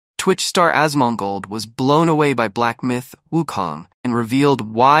Twitch star Asmongold was blown away by Black Myth Wukong and revealed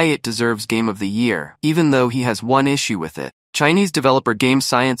why it deserves Game of the Year, even though he has one issue with it. Chinese developer Game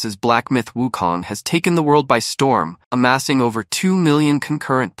Science's Black Myth Wukong has taken the world by storm, amassing over 2 million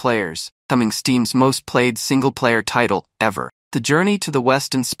concurrent players, becoming Steam's most played single-player title ever. The Journey to the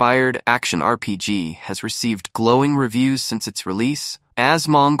West-inspired action RPG has received glowing reviews since its release.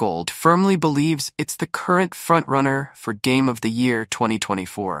 Asmongold firmly believes it's the current frontrunner for Game of the Year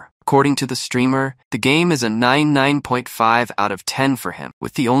 2024. According to the streamer, the game is a 9.5 out of 10 for him,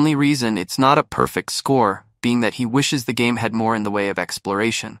 with the only reason it's not a perfect score being that he wishes the game had more in the way of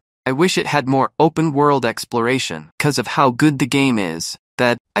exploration. I wish it had more open-world exploration because of how good the game is,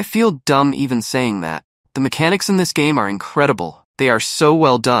 that I feel dumb even saying that. The mechanics in this game are incredible. They are so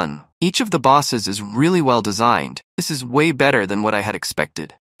well done. Each of the bosses is really well designed. This is way better than what I had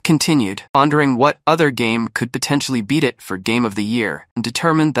expected. Continued, pondering what other game could potentially beat it for Game of the Year, and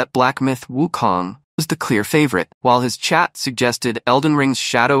determined that Black Myth Wukong was the clear favorite. While his chat suggested Elden Ring's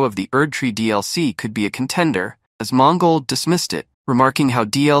Shadow of the Erdtree DLC could be a contender, Asmongold dismissed it, remarking how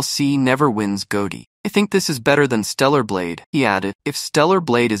DLC never wins GOTY. I think this is better than Stellar Blade, he added. If Stellar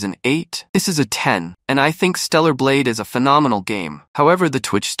Blade is an 8, this is a 10, and I think Stellar Blade is a phenomenal game. However, the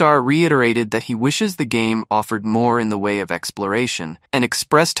Twitch star reiterated that he wishes the game offered more in the way of exploration, and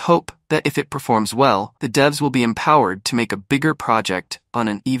expressed hope that if it performs well, the devs will be empowered to make a bigger project on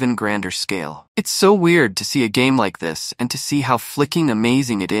an even grander scale. It's so weird to see a game like this and to see how flicking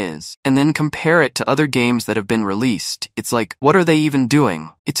amazing it is, and then compare it to other games that have been released. It's like, what are they even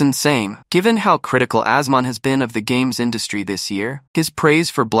doing? It's insane. Given how critical Asmon has been of the games industry this year, his praise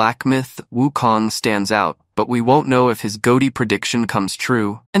for Black Myth Wukong stands out, but we won't know if his GOTY prediction comes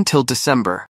true until December.